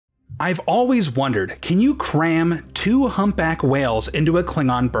I've always wondered, can you cram 2 humpback whales into a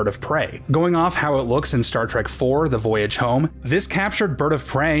Klingon bird of prey? Going off how it looks in Star Trek IV, The Voyage Home, this captured bird of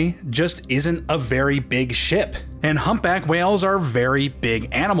prey just isn't a very big ship. And humpback whales are very big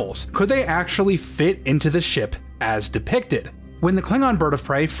animals. Could they actually fit into the ship as depicted? When the Klingon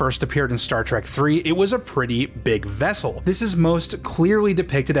Bird-of-Prey first appeared in Star Trek III, it was a pretty big vessel. This is most clearly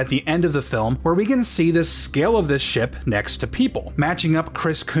depicted at the end of the film, where we can see the scale of this ship next to people. Matching up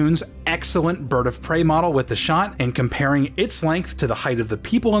Kuhn's excellent Bird-of-Prey model with the shot and comparing its length to the height of the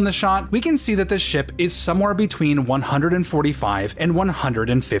people in the shot, we can see that this ship is somewhere between 145 and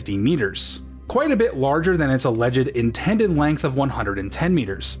 150 meters. Quite a bit larger than its alleged intended length of 110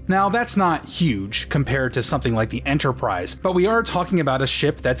 meters. Now, that's not huge compared to something like the Enterprise, but we are talking about a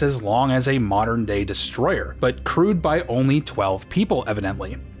ship that's as long as a modern-day destroyer, but crewed by only 12 people,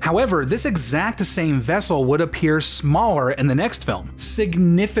 evidently. However, this exact same vessel would appear smaller in the next film,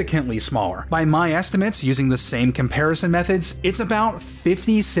 significantly smaller. By my estimates, using the same comparison methods, it's about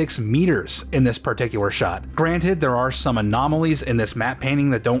 56 meters in this particular shot. Granted, there are some anomalies in this matte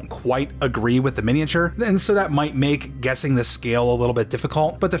painting that don't quite agree with the miniature, and so that might make guessing the scale a little bit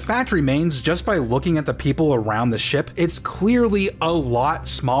difficult, but the fact remains, just by looking at the people around the ship, it's clearly a lot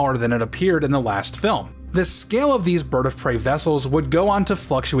smaller than it appeared in the last film. The scale of these bird-of-prey vessels would go on to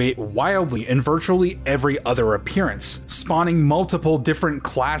fluctuate wildly in virtually every other appearance, spawning multiple different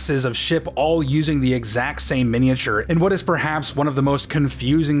classes of ship all using the exact same miniature in what is perhaps one of the most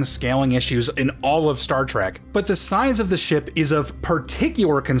confusing scaling issues in all of Star Trek. But the size of the ship is of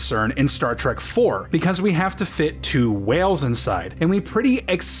particular concern in Star Trek IV, because we have to fit 2 whales inside, and we pretty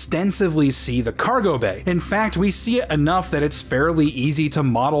extensively see the cargo bay. In fact, we see it enough that it's fairly easy to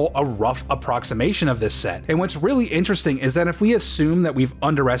model a rough approximation of this set. And what's really interesting is that if we assume that we've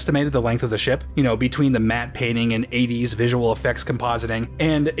underestimated the length of the ship, between the matte painting and 80s visual effects compositing,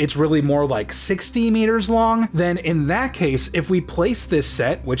 and it's really more like 60 meters long, then in that case, if we place this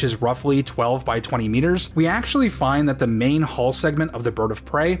set, which is roughly 12 by 20 meters, we actually find that the main hull segment of the bird of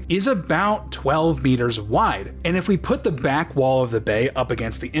prey is about 12 meters wide. And if we put the back wall of the bay up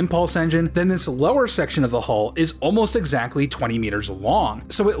against the impulse engine, then this lower section of the hull is almost exactly 20 meters long.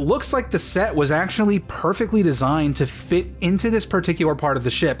 So it looks like the set was actually perfectly designed to fit into this particular part of the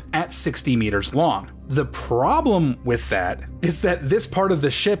ship at 60 meters long. The problem with that is that this part of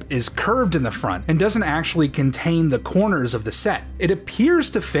the ship is curved in the front and doesn't actually contain the corners of the set. It appears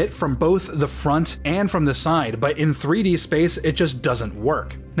to fit from both the front and from the side, but in 3D space, it just doesn't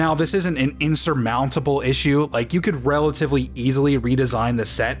work. Now, this isn't an insurmountable issue, like you could relatively easily redesign the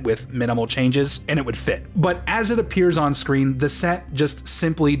set with minimal changes and it would fit. But as it appears on screen, the set just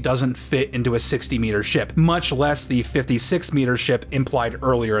simply doesn't fit into a 60-meter ship, much less the 56-meter ship implied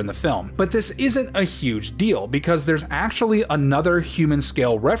earlier in the film. But this isn't a huge deal, because there's actually another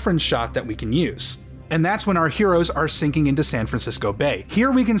human-scale reference shot that we can use. And that's when our heroes are sinking into San Francisco Bay.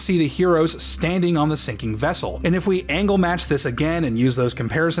 Here we can see the heroes standing on the sinking vessel. And if we angle match this again and use those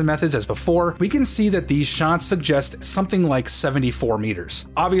comparison methods as before, we can see that these shots suggest something like 74 meters.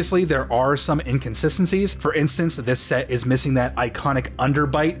 Obviously, there are some inconsistencies. For instance, this set is missing that iconic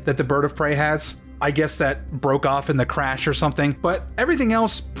underbite that the bird of prey has. I guess that broke off in the crash or something, but everything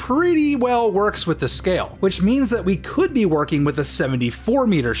else pretty well works with the scale, which means that we could be working with a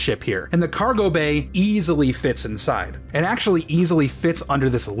 74-meter ship here, and the cargo bay easily fits inside. It actually easily fits under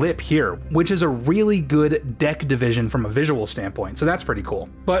this lip here, which is a really good deck division from a visual standpoint, so that's pretty cool.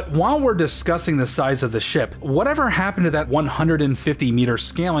 But while we're discussing the size of the ship, whatever happened to that 150-meter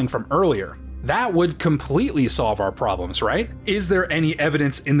scaling from earlier? That would completely solve our problems, right? Is there any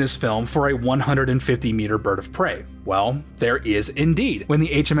evidence in this film for a 150-meter bird of prey? Well, there is indeed. When the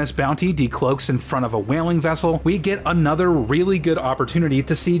HMS Bounty decloaks in front of a whaling vessel, we get another really good opportunity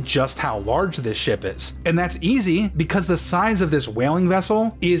to see just how large this ship is. And that's easy because the size of this whaling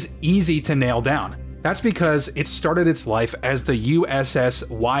vessel is easy to nail down. That's because it started its life as the USS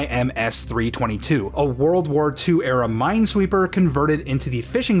YMS 322, a World War II era minesweeper converted into the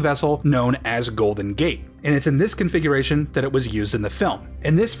fishing vessel known as Golden Gate. And it's in this configuration that it was used in the film.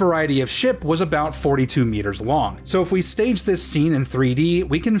 And this variety of ship was about 42 meters long. So if we stage this scene in 3D,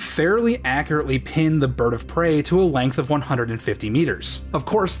 we can fairly accurately pin the bird of prey to a length of 150 meters. Of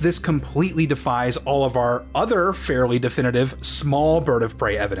course, this completely defies all of our other fairly definitive small bird of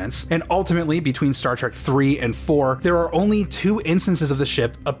prey evidence, and ultimately between Star Trek 3 and 4, there are only 2 instances of the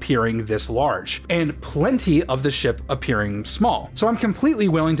ship appearing this large, and plenty of the ship appearing small. So I'm completely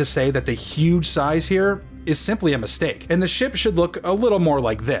willing to say that the huge size here is simply a mistake, and the ship should look a little more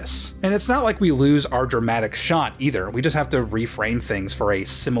like this. And it's not like we lose our dramatic shot either, we just have to reframe things for a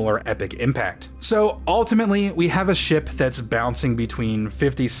similar epic impact. So ultimately, we have a ship that's bouncing between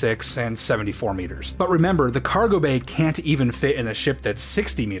 56 and 74 meters. But remember, the cargo bay can't even fit in a ship that's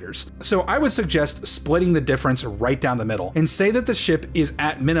 60 meters. So I would suggest splitting the difference right down the middle and say that the ship is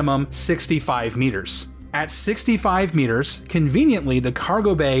at minimum 65 meters. At 65 meters, conveniently, the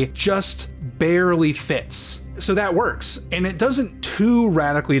cargo bay just barely fits. So that works, and it doesn't too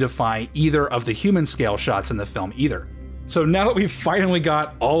radically defy either of the human scale shots in the film either. So now that we've finally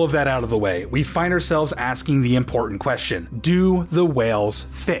got all of that out of the way, we find ourselves asking the important question: do the whales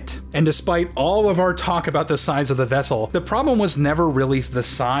fit? And despite all of our talk about the size of the vessel, the problem was never really the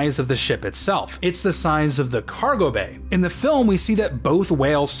size of the ship itself, it's the size of the cargo bay. In the film, we see that both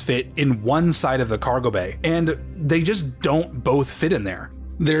whales fit in one side of the cargo bay, and they just don't both fit in there.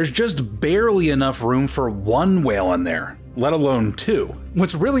 There's just barely enough room for one whale in there, let alone two.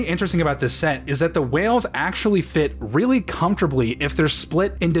 What's really interesting about this set is that the whales actually fit really comfortably if they're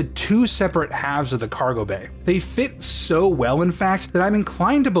split into two separate halves of the cargo bay. They fit so well, in fact, that I'm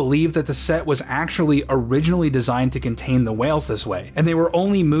inclined to believe that the set was actually originally designed to contain the whales this way, and they were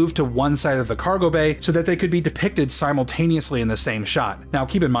only moved to one side of the cargo bay so that they could be depicted simultaneously in the same shot. Now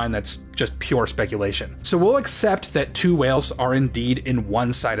keep in mind that's just pure speculation. So we'll accept that two whales are indeed in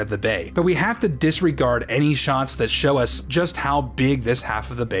one side of the bay, but we have to disregard any shots that show us just how big this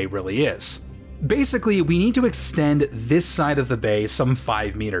half of the bay really is. Basically, we need to extend this side of the bay some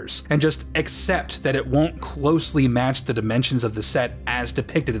 5 meters, and just accept that it won't closely match the dimensions of the set as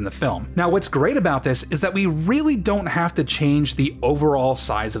depicted in the film. Now, what's great about this is that we really don't have to change the overall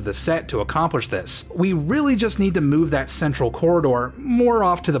size of the set to accomplish this. We really just need to move that central corridor more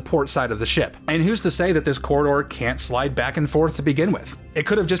off to the port side of the ship. And who's to say that this corridor can't slide back and forth to begin with? It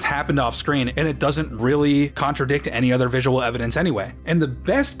could have just happened off screen, and it doesn't really contradict any other visual evidence anyway. And the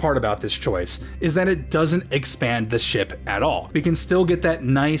best part about this choice is that it doesn't expand the ship at all. We can still get that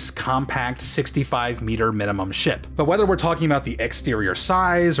nice, compact 65 meter minimum ship. But whether we're talking about the exterior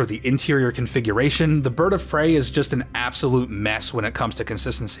size or the interior configuration, the Bird-of-Prey is just an absolute mess when it comes to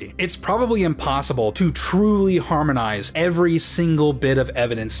consistency. It's probably impossible to truly harmonize every single bit of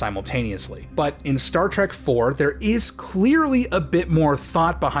evidence simultaneously. But in Star Trek IV, there is clearly a bit more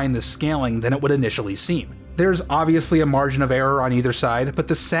thought behind the scaling than it would initially seem. There's obviously a margin of error on either side, but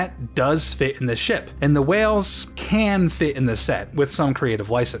the set does fit in the ship, and the whales can fit in the set with some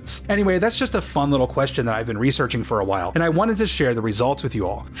creative license. Anyway, that's just a fun little question that I've been researching for a while, and I wanted to share the results with you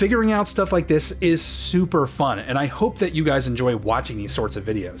all. Figuring out stuff like this is super fun, and I hope that you guys enjoy watching these sorts of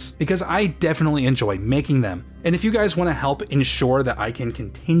videos, because I definitely enjoy making them. And if you guys want to help ensure that I can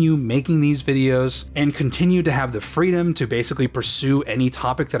continue making these videos and continue to have the freedom to basically pursue any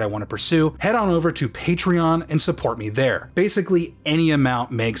topic that I want to pursue, head on over to Patreon and support me there. Basically, any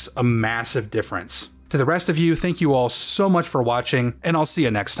amount makes a massive difference. To the rest of you, thank you all so much for watching, and I'll see you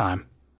next time.